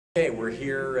Hey, we're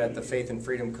here at the Faith and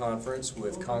Freedom Conference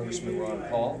with Congressman Ron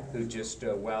Paul, who just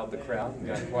wowed the crowd and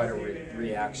got quite a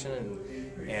reaction.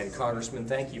 And Congressman,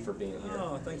 thank you for being here.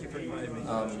 Oh, thank you for inviting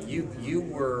me. You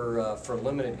were for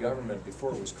limited government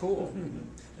before it was cool,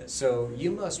 so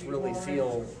you must really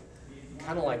feel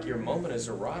kind of like your moment has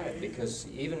arrived, because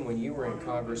even when you were in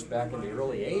Congress back in the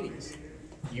early '80s,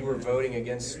 you were voting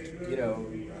against,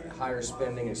 higher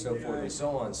spending and so forth and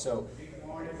so on. So,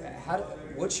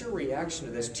 what's your reaction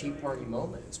to this Tea Party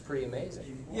moment? It's pretty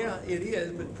amazing. Yeah, it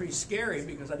is, but pretty scary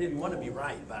because I didn't want to be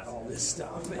right about all this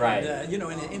stuff. Right. And,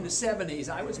 in the 70s,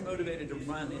 I was motivated to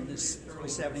run in this early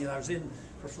 70s. I was in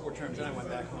for 4 terms, and I went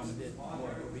back home and did more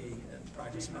OB and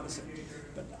practice medicine.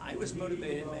 But I was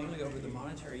motivated mainly over the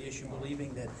monetary issue,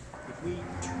 believing that if we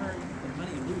turn the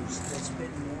money loose, they'll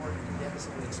spend more and the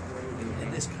deficit will explode,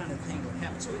 and this kind of thing would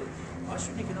happen. So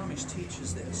Austrian economics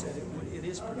teaches this, that it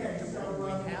is predictable.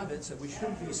 We have it, so we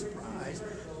shouldn't be surprised,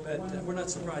 but we're not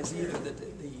surprised either that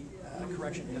the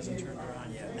correction hasn't turned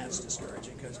around yet, and that's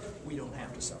discouraging because we don't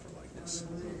have to suffer like this.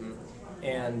 Mm-hmm.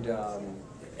 And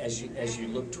as you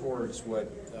look towards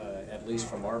what, at least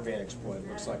from our vantage point,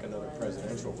 looks like another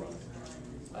presidential run,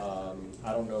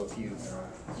 I don't know if you've,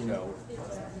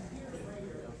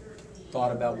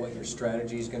 thought about what your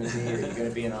strategy is going to be. Are you going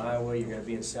to be in Iowa? You're going to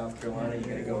be in South Carolina? You're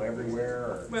going to go everywhere?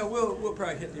 Or? Well, we'll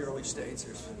probably hit the early states.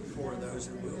 There's 4 of those,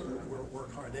 and we'll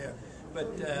work hard there. But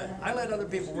I let other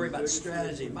people worry about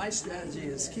strategy. My strategy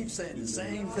is keep saying the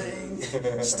same thing,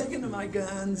 sticking to my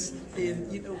guns.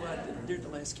 And you know what? During the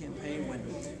last campaign, when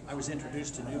I was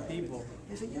introduced to new people,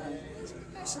 they said,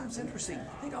 that sounds interesting.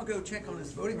 I think I'll go check on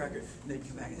his voting record. And they'd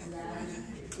come back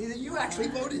and say, you actually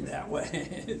voted that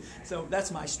way. So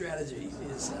that's my strategy.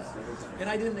 And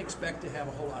I didn't expect to have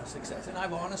a whole lot of success. And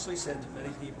I've honestly said to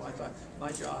many people, I thought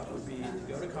my job would be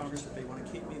to go to Congress if they want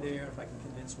to keep me there, if I can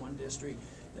convince one district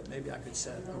that maybe I could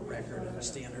set a record and a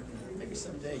standard. And maybe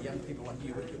someday young people like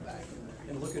you would go back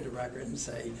and look at the record and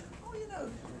say, oh,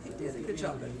 he did a good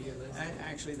job. But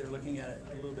actually, they're looking at it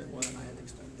a little bit more than I had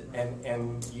expected.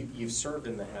 And you've served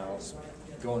in the House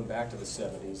going back to the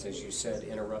 70s, as you said,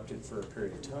 interrupted for a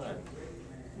period of time.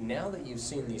 Now that you've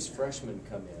seen these freshmen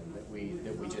come in that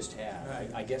we just had, right.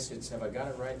 I guess have I got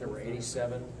it right? There were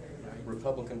 87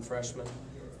 Republican freshmen.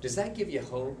 Does that give you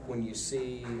hope when you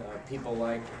see people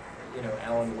like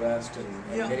Alan West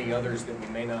and many others that we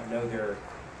may not know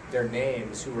their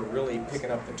names, who are really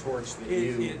picking up the torch that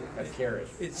you have carried?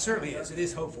 It certainly is. It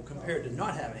is hopeful compared to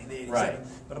not having the 87. Right.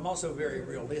 But I'm also very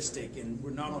realistic, and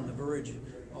we're not on the verge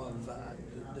of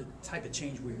the type of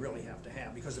change we really have to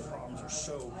have because the problems are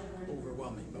so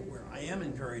overwhelming. But where I am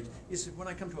encouraged is when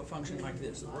I come to a function like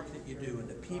this, the work that you do and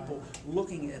the people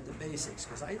looking at the basics,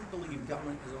 because I believe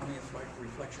government is only a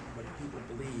reflection of what people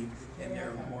believe and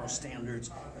their moral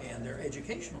standards and their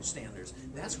educational standards.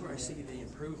 That's where I see the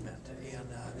improvement.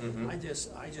 And I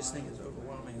just think it's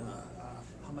overwhelming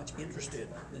how much interested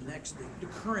the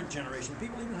current generation,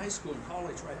 people in high school and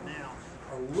college right now,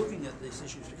 are looking at these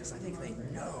issues because I think they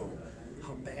know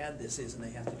how bad this is and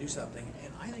they have to do something.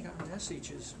 And I think our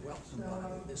message is welcomed by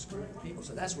this group of people.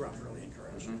 So that's where I'm really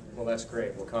encouraged. Well, that's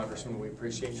great. Well, Congressman, we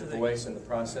appreciate your voice in the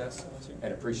process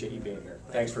and appreciate you being here.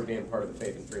 Thanks for being part of the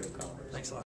Faith and Freedom Conference. Thanks a lot.